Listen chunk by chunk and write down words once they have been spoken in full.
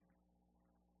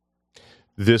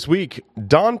This week,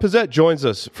 Don Pizzette joins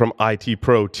us from IT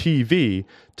Pro TV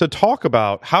to talk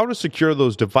about how to secure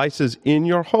those devices in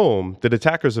your home that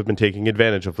attackers have been taking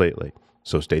advantage of lately.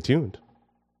 So stay tuned.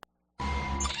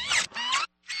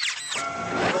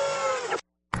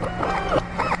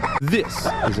 This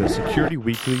is a Security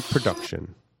Weekly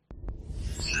production.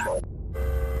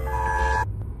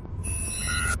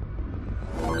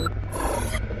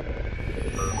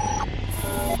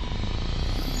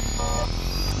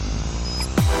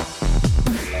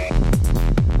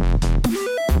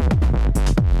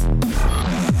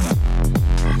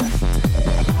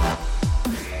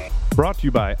 Brought to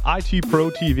you by IT Pro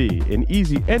TV, an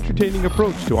easy, entertaining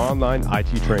approach to online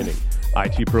IT training.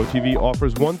 IT Pro TV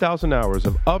offers 1,000 hours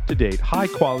of up-to-date,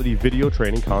 high-quality video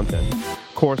training content.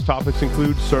 Course topics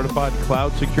include Certified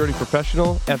Cloud Security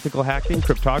Professional, Ethical Hacking,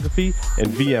 Cryptography, and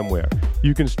VMware.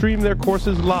 You can stream their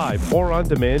courses live or on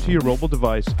demand to your mobile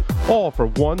device, all for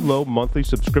one low monthly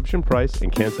subscription price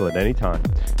and cancel at any time.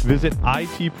 Visit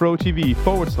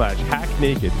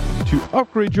itprotv.com/hacknaked to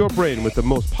upgrade your brain with the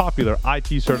most popular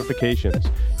IT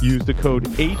certifications. Use the code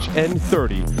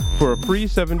HN30 for a free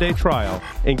 7-day trial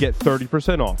and get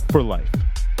 30% off for life.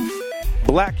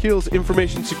 Black Hills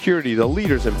Information Security, the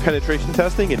leaders in penetration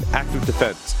testing and active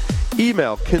defense.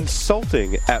 Email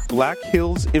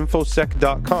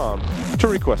consulting@blackhillsinfosec.com to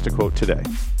request a quote today.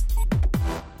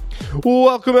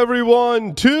 Welcome,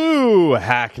 everyone, to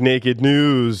Hack Naked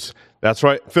News. That's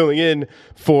right, filling in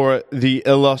for the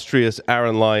illustrious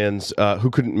Aaron Lyons, who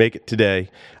couldn't make it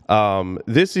today.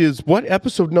 This is, what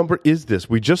episode number is this?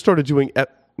 We just started doing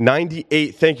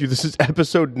 98. Thank you. This is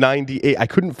episode 98. I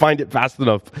couldn't find it fast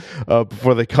enough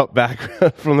before they cut back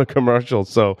from the commercial.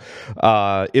 So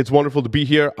it's wonderful to be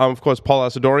here. I'm, of course, Paul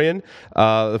Asadoorian,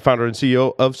 the founder and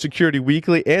CEO of Security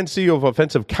Weekly and CEO of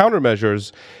Offensive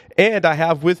Countermeasures. And I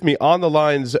have with me on the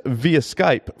lines via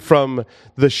Skype from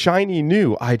the shiny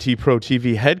new IT Pro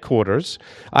TV headquarters,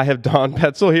 I have Don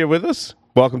Petzel here with us.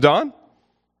 Welcome, Don.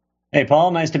 Hey,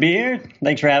 Paul. Nice to be here.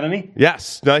 Thanks for having me.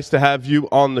 Yes, nice to have you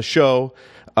on the show.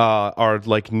 Our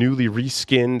newly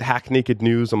reskinned Hack Naked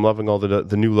News. I'm loving all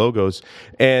the new logos.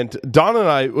 And Don and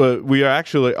I, we are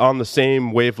actually on the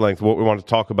same wavelength of what we want to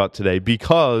talk about today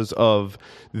because of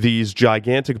these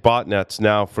gigantic botnets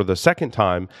now for the second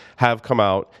time have come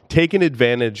out, taken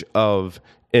advantage of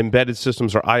embedded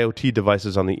systems or IoT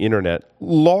devices on the internet,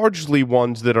 largely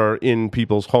ones that are in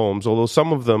people's homes, although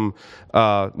some of them,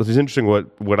 it's interesting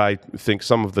what I think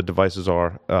some of the devices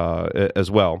are as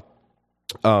well.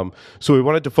 So we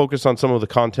wanted to focus on some of the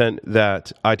content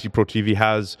that IT Pro TV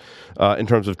has in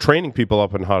terms of training people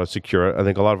up on how to secure it. I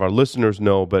think a lot of our listeners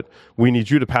know, but we need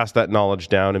you to pass that knowledge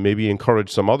down and maybe encourage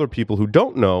some other people who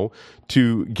don't know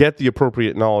to get the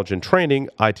appropriate knowledge and training.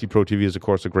 IT Pro TV is, of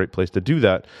course, a great place to do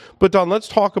that. But Don, let's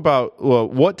talk about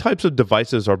what types of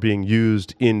devices are being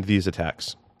used in these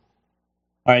attacks.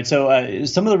 All right, so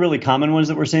some of the really common ones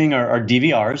that we're seeing are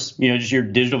DVRs, just your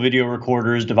digital video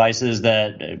recorders, devices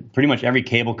that pretty much every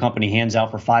cable company hands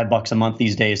out for $5 a month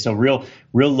these days. So real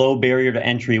low barrier to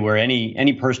entry where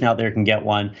any person out there can get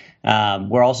one.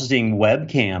 We're also seeing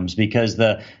webcams because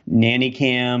the nanny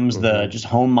cams, the just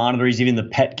home monitors, even the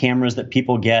pet cameras that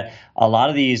people get, a lot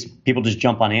of these people just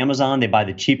jump on Amazon, they buy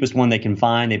the cheapest one they can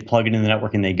find, they plug it in the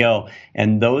network and they go.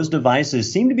 And those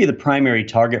devices seem to be the primary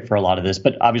target for a lot of this.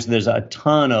 But obviously there's a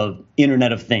ton of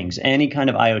Internet of Things. Any kind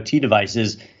of IoT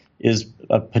devices is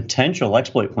a potential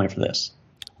exploit point for this.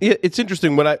 Yeah, it's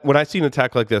interesting. When I see an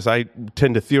attack like this, I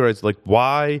tend to theorize,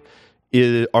 why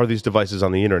are these devices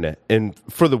on the internet? And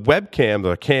for the webcam,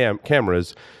 the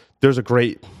cameras, there's a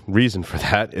great reason for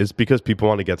that, is because people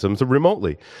want to get them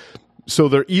remotely. So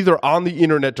they're either on the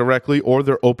internet directly or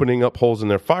they're opening up holes in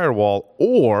their firewall,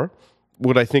 or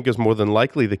what I think is more than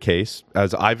likely the case,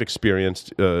 as I've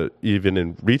experienced even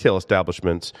in retail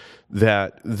establishments,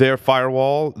 that their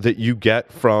firewall that you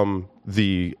get from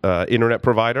the internet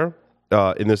provider,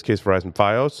 in this case Verizon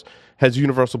Fios, has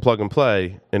universal plug and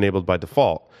play enabled by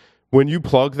default. When you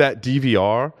plug that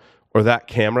DVR or that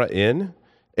camera in,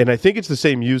 and I think it's the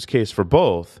same use case for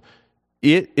both,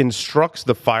 it instructs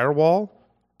the firewall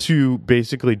to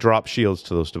basically drop shields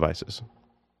to those devices.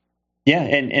 Yeah,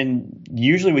 and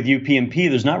usually with UPnP,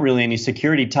 there's not really any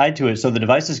security tied to it, so the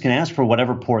devices can ask for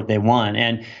whatever port they want.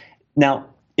 And now,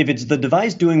 if it's the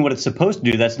device doing what it's supposed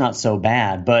to do, that's not so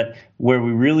bad. But where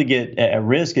we really get at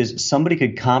risk is somebody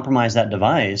could compromise that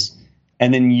device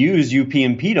and then use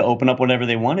UPnP to open up whatever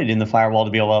they wanted in the firewall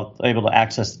to be able to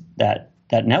access that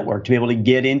network, to be able to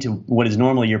get into what is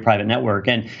normally your private network.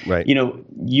 And, right.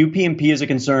 UPnP is a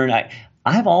concern.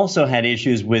 I've also had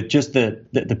issues with just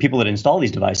the people that install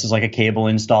these devices, like a cable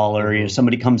installer.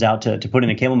 Somebody comes out to put in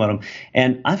a cable modem,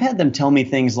 and I've had them tell me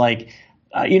things like,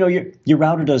 your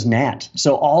router does NAT,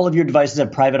 so all of your devices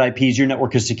have private IPs. Your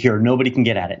network is secure. Nobody can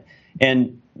get at it,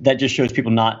 and that just shows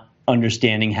people not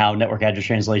understanding how network address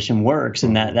translation works,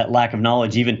 and that lack of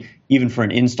knowledge, even for an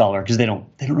installer, because they don't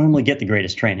normally get the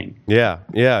greatest training. Yeah,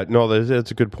 no,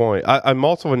 that's a good point.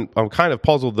 I'm kind of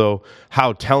puzzled though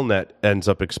how Telnet ends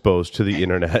up exposed to the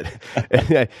internet,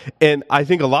 and I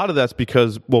think a lot of that's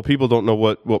because people don't know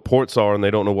what ports are, and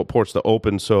they don't know what ports to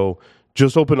open, so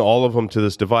just open all of them to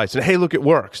this device, and hey, look, it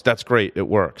works. That's great, it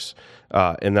works,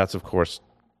 and that's of course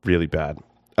really bad.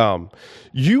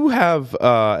 You have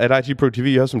at IT Pro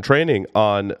TV, you have some training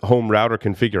on home router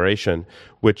configuration,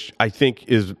 which I think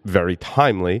is very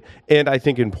timely and I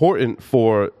think important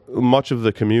for much of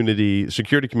the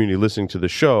security community listening to the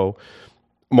show.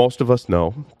 Most of us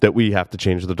know that we have to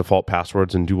change the default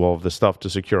passwords and do all of this stuff to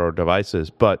secure our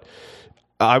devices, but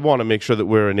I want to make sure that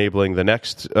we're enabling the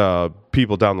next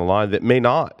people down the line that may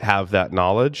not have that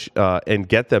knowledge and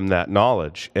get them that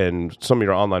knowledge. And some of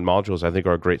your online modules, I think,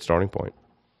 are a great starting point.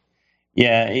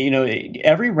 Yeah,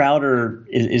 every router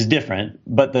is different,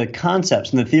 but the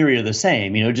concepts and the theory are the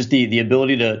same. Just the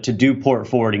ability to do port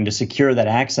forwarding, to secure that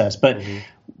access. But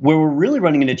where we're really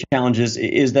running into challenges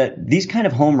is that these kind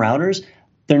of home routers,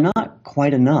 they're not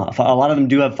quite enough. A lot of them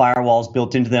do have firewalls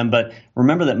built into them, but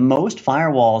remember that most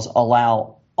firewalls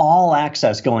allow all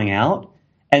access going out,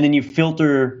 and then you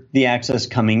filter the access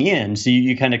coming in. So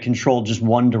you kind of control just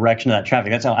one direction of that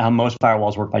traffic. That's how most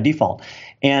firewalls work by default.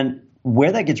 And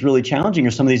where that gets really challenging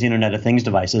are some of these Internet of Things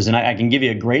devices. And I can give you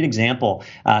a great example.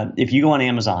 If you go on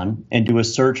Amazon and do a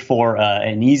search for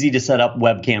an easy-to-set-up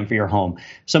webcam for your home,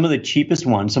 some of the cheapest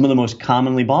ones, some of the most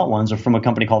commonly bought ones are from a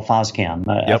company called Foscam,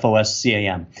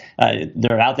 Foscam.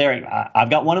 They're out there.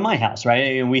 I've got one in my house,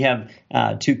 right? And we have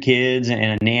 2 kids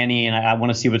and a nanny, and I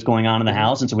want to see what's going on in the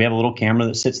house. And so we have a little camera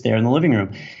that sits there in the living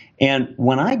room. And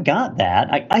when I got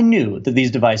that, I knew that these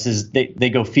devices,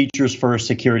 they go features first,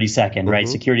 security second, right?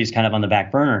 Security is kind of on the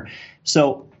back burner.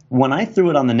 So when I threw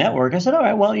it on the network, I said, all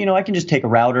right, well, I can just take a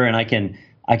router and I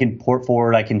can port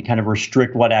forward. I can kind of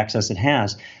restrict what access it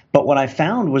has. But what I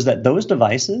found was that those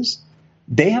devices,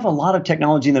 they have a lot of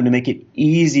technology in them to make it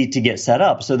easy to get set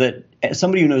up so that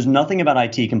somebody who knows nothing about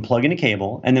IT can plug in a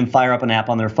cable and then fire up an app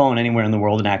on their phone anywhere in the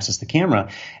world and access the camera.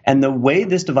 And the way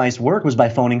this device worked was by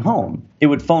phoning home. It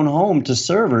would phone home to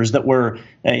servers that were,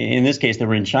 in this case, they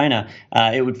were in China.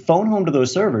 It would phone home to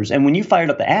those servers. And when you fired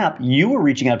up the app, you were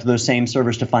reaching out to those same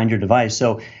servers to find your device.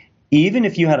 So even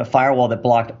if you had a firewall that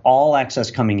blocked all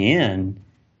access coming in,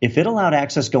 if it allowed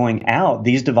access going out,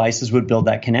 these devices would build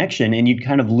that connection and you'd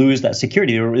kind of lose that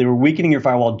security. They were weakening your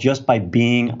firewall just by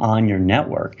being on your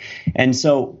network. And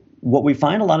so what we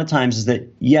find a lot of times is that,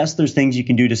 yes, there's things you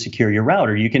can do to secure your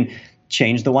router. You can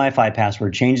change the Wi-Fi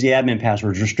password, change the admin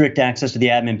passwords, restrict access to the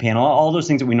admin panel, all those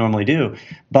things that we normally do.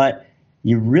 But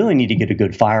you really need to get a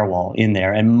good firewall in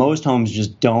there. And most homes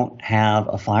just don't have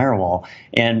a firewall.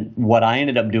 And what I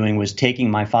ended up doing was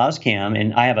taking my Foscam,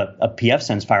 and I have a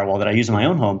pfSense firewall that I use in my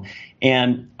own home.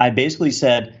 And I basically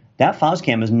said, that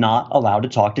Foscam is not allowed to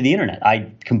talk to the internet.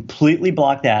 I completely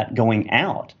blocked that going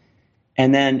out.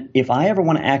 And then if I ever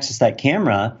want to access that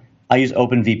camera, I use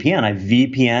OpenVPN. I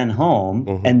VPN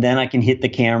home, and then I can hit the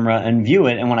camera and view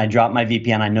it. And when I drop my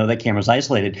VPN, I know that camera's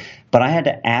isolated. But I had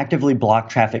to actively block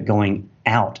traffic going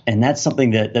out. And that's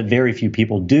something that very few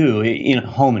people do in a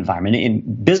home environment.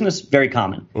 In business, very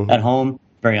common. At home,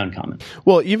 very uncommon.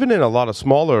 Well, even in a lot of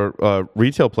smaller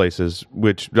retail places,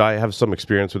 which I have some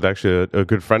experience with, actually a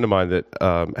good friend of mine that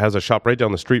has a shop right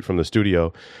down the street from the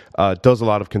studio, does a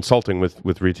lot of consulting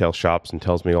with retail shops and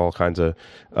tells me all kinds of,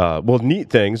 neat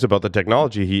things about the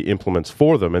technology he implements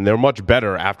for them. And they're much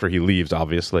better after he leaves,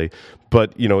 obviously.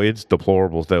 But, it's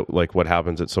deplorable that like what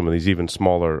happens at some of these even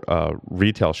smaller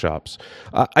retail shops.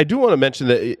 I do want to mention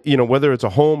that, whether it's a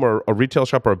home or a retail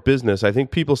shop or a business, I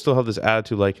think people still have this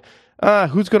attitude like,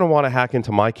 who's going to want to hack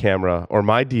into my camera or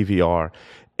my DVR?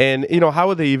 And, how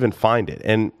would they even find it?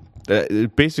 And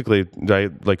basically,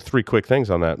 like 3 quick things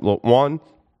on that. One,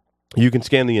 you can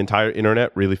scan the entire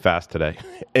internet really fast today.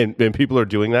 And people are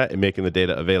doing that and making the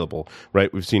data available,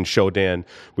 right? We've seen Shodan,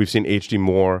 we've seen HD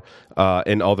Moore,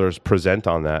 and others present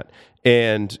on that.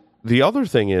 And the other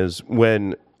thing is,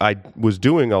 when I was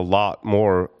doing a lot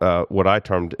more what I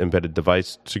termed embedded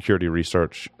device security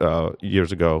research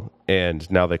years ago, and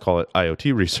now they call it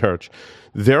IoT research,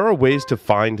 there are ways to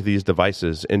find these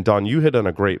devices. And Don, you hit on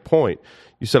a great point.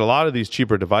 You said a lot of these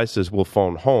cheaper devices will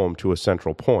phone home to a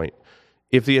central point.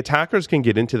 If the attackers can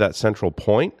get into that central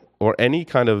point or any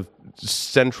kind of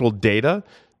central data,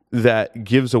 that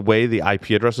gives away the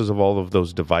IP addresses of all of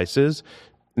those devices,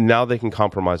 now they can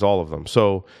compromise all of them.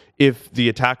 So if the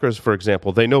attackers, for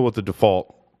example, they know what the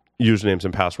default usernames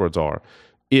and passwords are,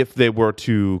 if they were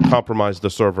to compromise the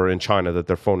server in China that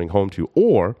they're phoning home to,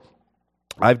 or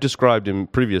I've described in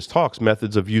previous talks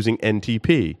methods of using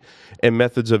NTP and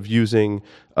methods of using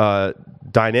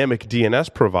dynamic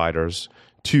DNS providers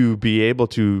to be able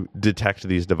to detect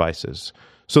these devices.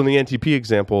 So in the NTP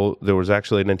example, there was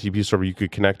actually an NTP server you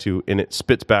could connect to, and it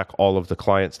spits back all of the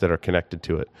clients that are connected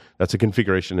to it. That's a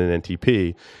configuration in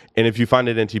NTP. And if you find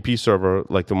an NTP server,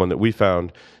 like the one that we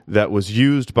found, that was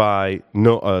used by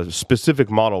a specific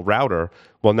model router,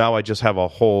 well, now I just have a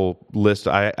whole list.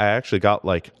 I actually got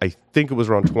I think it was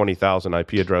around 20,000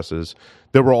 IP addresses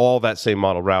that were all that same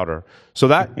model router. So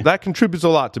that contributes a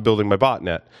lot to building my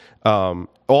botnet.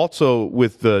 Also,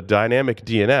 with the dynamic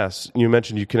DNS, you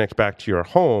mentioned you connect back to your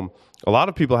home. A lot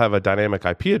of people have a dynamic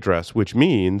IP address, which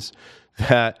means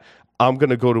that I'm going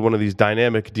to go to one of these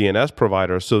dynamic DNS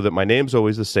providers so that my name's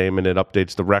always the same and it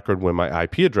updates the record when my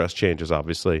IP address changes,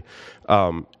 obviously.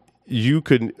 You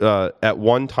could, at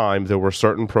one time, there were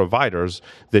certain providers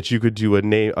that you could do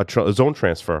a zone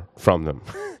transfer from them.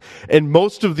 And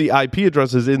most of the IP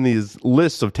addresses in these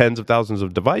lists of tens of thousands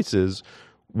of devices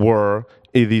were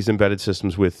these embedded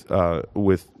systems with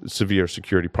severe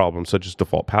security problems, such as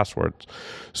default passwords.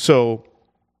 So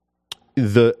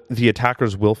the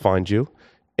attackers will find you,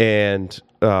 and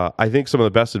I think some of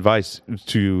the best advice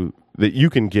that you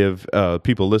can give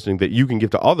people listening, that you can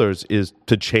give to others, is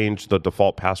to change the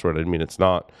default password. I mean,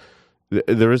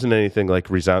 there isn't anything like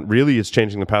resound. Really, it's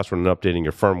changing the password and updating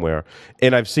your firmware.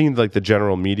 And I've seen the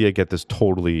general media get this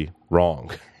totally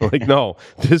wrong. No,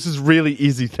 this is really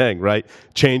easy thing, right?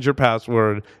 Change your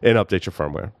password and update your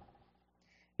firmware.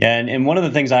 Yeah, and one of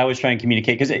the things I always try and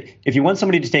communicate, because if you want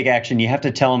somebody to take action, you have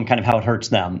to tell them kind of how it hurts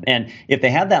them. And if they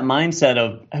have that mindset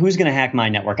of, who's going to hack my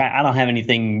network? I don't have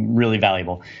anything really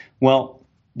valuable. Well,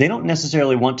 they don't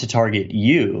necessarily want to target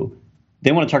you.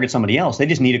 They want to target somebody else. They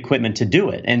just need equipment to do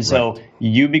it. And so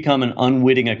you become an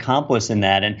unwitting accomplice in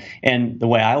that. And the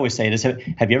way I always say it is,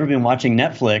 have you ever been watching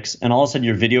Netflix and all of a sudden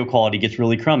your video quality gets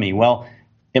really crummy? Well,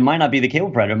 it might not be the cable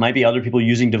provider. It might be other people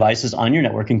using devices on your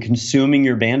network and consuming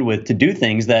your bandwidth to do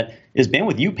things that is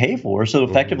bandwidth you pay for. So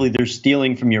effectively, they're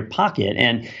stealing from your pocket.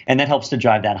 And that helps to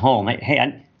drive that home.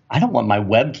 Hey, I don't want my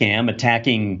webcam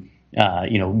attacking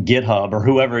GitHub or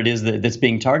whoever it is that's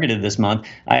being targeted this month.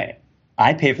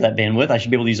 I pay for that bandwidth. I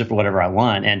should be able to use it for whatever I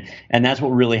want. And that's what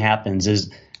really happens is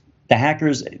the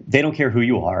hackers, they don't care who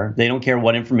you are. They don't care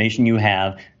what information you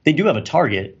have. They do have a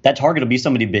target. That target will be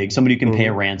somebody big, somebody who can pay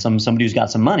a ransom, somebody who's got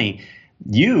some money.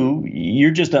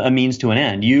 You're just a means to an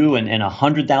end. You and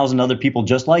 100,000 other people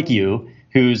just like you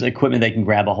whose equipment they can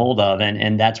grab a hold of.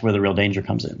 And that's where the real danger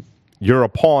comes in. You're a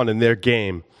pawn in their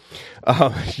game.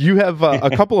 You have a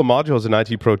couple of modules in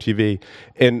IT Pro TV,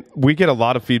 and we get a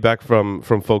lot of feedback from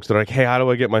folks that are like, hey, how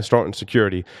do I get my start in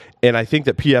security? And I think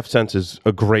that pfSense is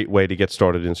a great way to get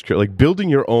started in security. Like building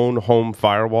your own home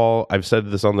firewall, I've said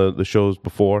this on the shows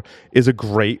before, is a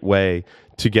great way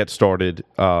to get started,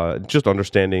 just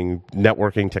understanding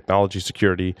networking, technology,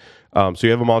 security. So you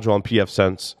have a module on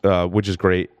pfSense, which is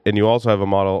great, and you also have a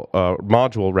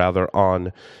module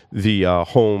on the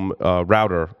home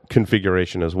router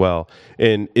configuration as well.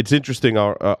 And it's interesting.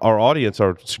 Our audience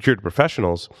are security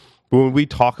professionals. But when we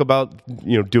talk about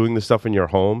doing this stuff in your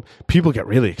home, people get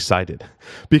really excited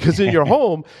because in your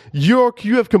home you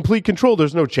have complete control.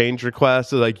 There's no change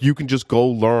requests. Like you can just go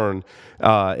learn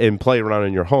and play around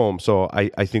in your home. So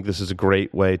I think this is a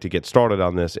great way to get started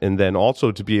on this, and then also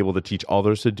to be able to teach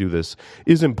others to do this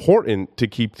is important to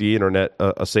keep the internet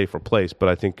a safer place. But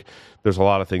I think there's a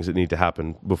lot of things that need to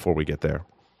happen before we get there.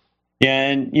 Yeah,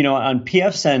 and on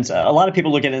pfSense, a lot of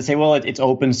people look at it and say, well, it's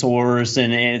open source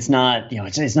and it's not,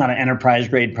 it's not an enterprise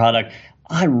grade product.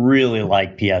 I really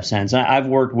like pfSense. I've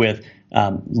worked with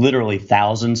literally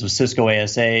thousands of Cisco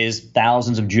ASAs,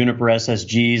 thousands of Juniper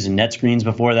SSGs and NetScreens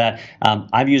before that.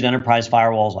 I've used enterprise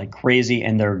firewalls like crazy,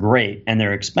 and they're great and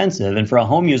they're expensive. And for a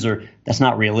home user, that's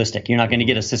not realistic. You're not going to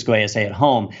get a Cisco ASA at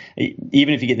home.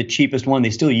 Even if you get the cheapest one, they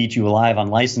still eat you alive on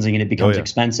licensing, and it becomes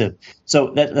expensive.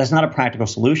 So that's not a practical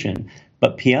solution.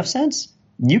 But pfSense,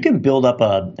 you can build up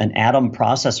an Atom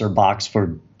processor box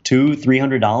for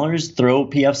 $200-$300, throw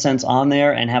pfSense on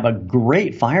there, and have a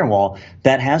great firewall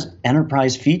that has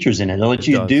enterprise features in it. They'll let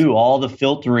you do all the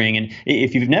filtering. And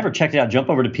if you've never checked it out, jump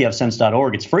over to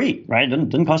pfSense.org. It's free, right? It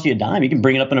doesn't cost you a dime. You can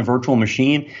bring it up in a virtual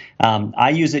machine.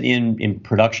 I use it in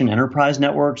production enterprise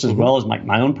networks as well as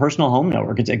my own personal home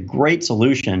network. It's a great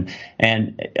solution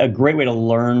and a great way to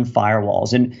learn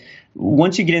firewalls. And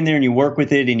once you get in there and you work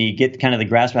with it and you get kind of the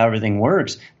grasp of how everything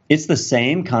works, it's the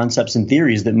same concepts and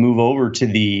theories that move over to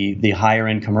the higher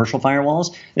end commercial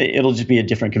firewalls. It'll just be a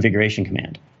different configuration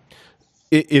command.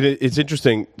 It's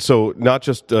interesting. So not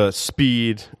just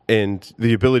speed and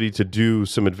the ability to do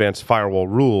some advanced firewall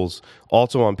rules,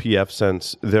 also on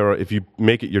pfSense, if you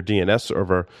make it your DNS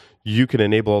server, you can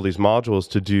enable all these modules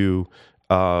to do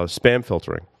spam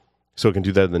filtering. So it can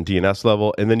do that at the DNS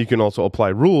level, and then you can also apply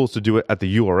rules to do it at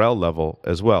the URL level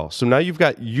as well. So now you've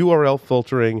got URL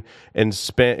filtering and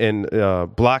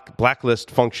blacklist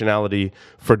functionality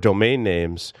for domain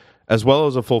names, as well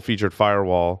as a full-featured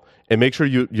firewall. And make sure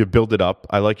you build it up.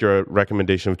 I like your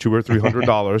recommendation of $200 or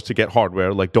 $300 to get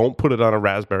hardware. Like, don't put it on a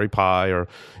Raspberry Pi or,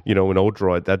 an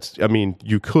Odroid.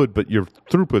 You could, but your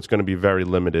throughput's going to be very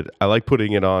limited. I like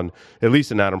putting it on at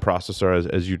least an Atom processor,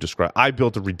 as you described. I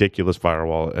built a ridiculous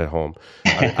firewall at home.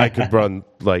 I could run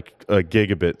like a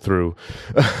gigabit through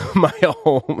my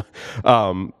home.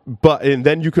 And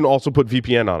then you can also put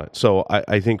VPN on it. So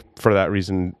I think for that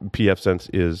reason, pfSense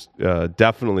is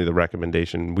definitely the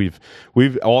recommendation. We've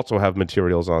also have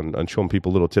materials on showing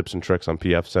people little tips and tricks on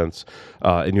pfSense,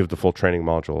 and you have the full training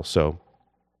module. So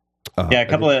a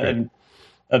couple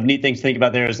of neat things to think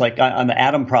about there is, like, on the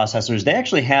Atom processors, they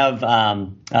actually have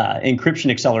encryption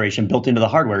acceleration built into the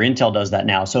hardware. Intel does that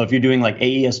now. So if you're doing like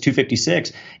AES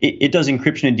 256, it does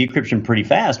encryption and decryption pretty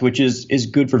fast, which is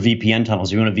good for VPN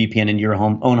tunnels. You want a VPN into your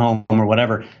own home or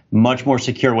whatever, much more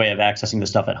secure way of accessing the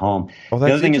stuff at home. Oh,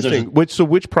 that's the other thing is,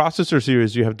 which processor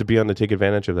series do you have to be on to take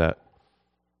advantage of that?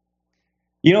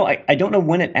 I don't know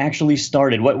when it actually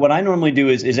started. What I normally do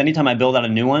is anytime I build out a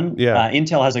new one,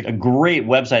 Intel has like a great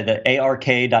website, the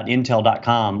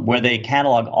ark.intel.com, where they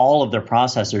catalog all of their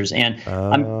processors. And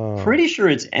I'm pretty sure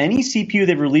it's any CPU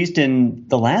they've released in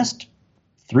the last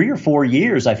 3 or 4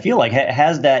 years, I feel like,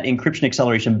 has that encryption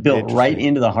acceleration built right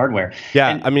into the hardware.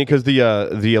 Yeah, because the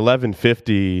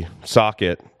 1150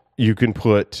 socket, you can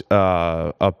put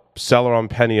a Celeron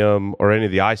Pentium or any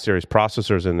of the iSeries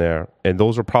processors in there, and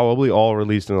those are probably all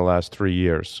released in the last 3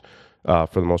 years for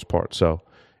the most part. So,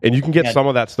 and you can get some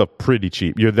of that stuff pretty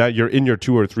cheap. You're in your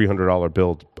 $200 or $300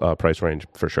 build price range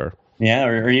for sure. Yeah,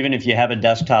 or even if you have a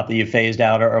desktop that you phased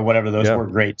out or whatever, those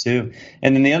work great too.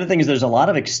 And then the other thing is there's a lot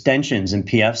of extensions in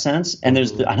pfSense, and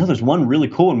I know there's one really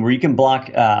cool one where you can block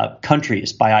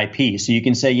countries by IP. So you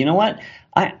can say, you know what,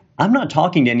 I'm not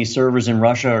talking to any servers in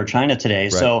Russia or China today,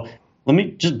 so let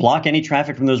me just block any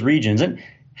traffic from those regions. And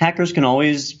hackers can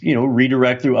always,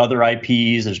 redirect through other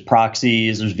IPs. There's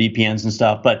proxies, there's VPNs and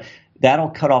stuff, but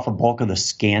that'll cut off a bulk of the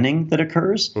scanning that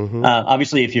occurs.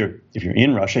 Obviously, if you're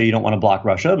in Russia, you don't want to block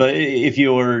Russia, but if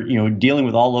you're dealing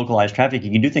with all localized traffic,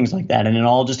 you can do things like that, and it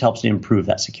all just helps to improve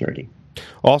that security.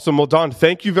 Awesome. Well, Don,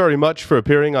 thank you very much for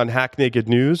appearing on Hack Naked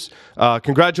News.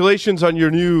 Congratulations on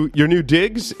your new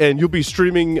digs, and you'll be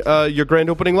streaming your grand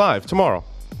opening live tomorrow.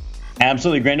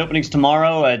 Absolutely. Grand openings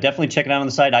tomorrow. Definitely check it out on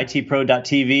the site,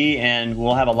 itpro.tv, and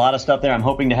we'll have a lot of stuff there. I'm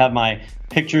hoping to have my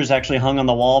pictures actually hung on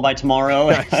the wall by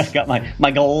tomorrow. Nice. I've got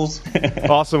my goals.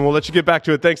 Awesome. We'll let you get back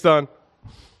to it. Thanks, Don.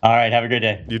 All right. Have a great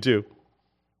day. You too.